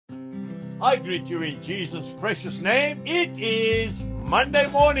I greet you in Jesus' precious name. It is Monday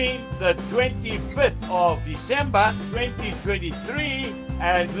morning, the 25th of December, 2023,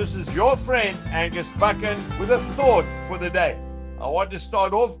 and this is your friend, Angus Buchan, with a thought for the day. I want to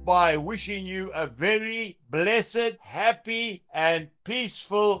start off by wishing you a very blessed, happy, and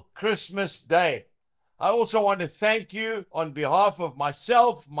peaceful Christmas day. I also want to thank you on behalf of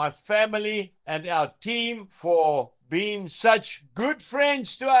myself, my family, and our team for being such good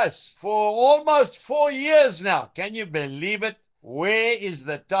friends to us for almost 4 years now. Can you believe it? Where is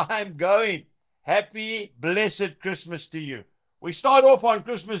the time going? Happy, blessed Christmas to you. We start off on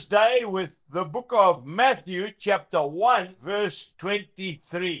Christmas Day with the book of Matthew, chapter 1, verse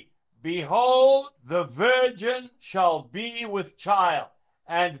 23. Behold, the virgin shall be with child,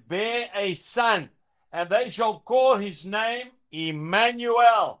 and bear a son, and they shall call his name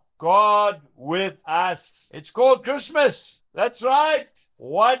Emmanuel, God with us. It's called Christmas. That's right.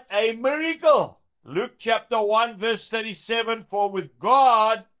 What a miracle. Luke chapter 1, verse 37, for with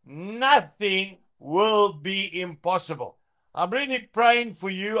God nothing will be impossible. I'm really praying for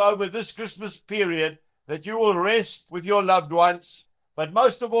you over this Christmas period that you will rest with your loved ones, but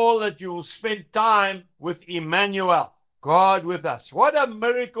most of all that you will spend time with Emmanuel, God with us. What a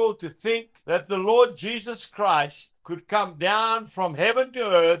miracle to think that the Lord Jesus Christ could come down from heaven to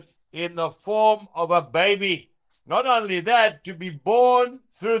earth in the form of a baby. Not only that, to be born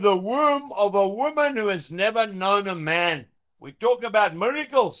through the womb of a woman who has never known a man. We talk about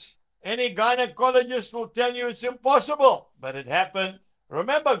miracles. Any gynecologist will tell you it's impossible, but it happened.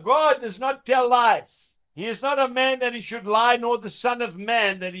 Remember, God does not tell lies. He is not a man that he should lie, nor the Son of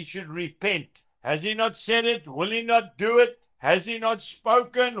Man that he should repent. Has he not said it? Will he not do it? Has he not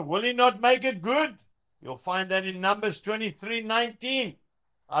spoken? Will he not make it good? You'll find that in Numbers 23:19.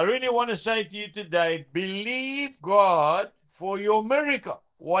 I really want to say to you today, believe God for your miracle,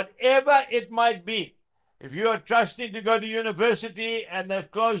 whatever it might be. If you are trusting to go to university and they've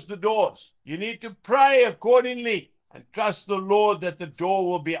closed the doors, you need to pray accordingly and trust the Lord that the door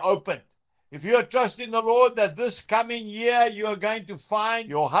will be opened. If you are trusting the Lord that this coming year you are going to find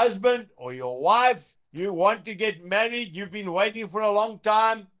your husband or your wife, you want to get married, you've been waiting for a long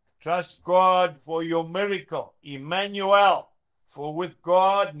time, trust God for your miracle, Emmanuel. For with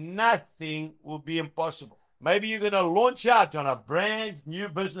God, nothing will be impossible. Maybe you're going to launch out on a brand new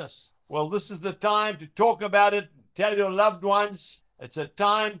business. Well, this is the time to talk about it, tell your loved ones. It's a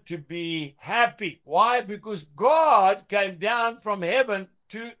time to be happy. Why? Because God came down from heaven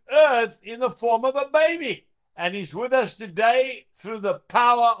to earth in the form of a baby. And he's with us today through the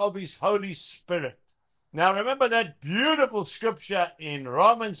power of his Holy Spirit. Now remember that beautiful scripture in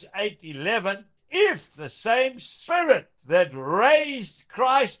Romans 8:11. If the same Spirit that raised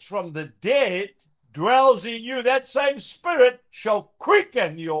Christ from the dead dwells in you, that same Spirit shall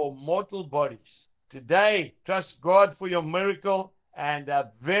quicken your mortal bodies. Today, trust God for your miracle, and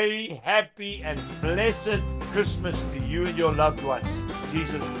a very happy and blessed Christmas to you and your loved ones.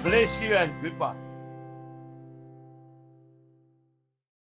 Jesus bless you, and goodbye.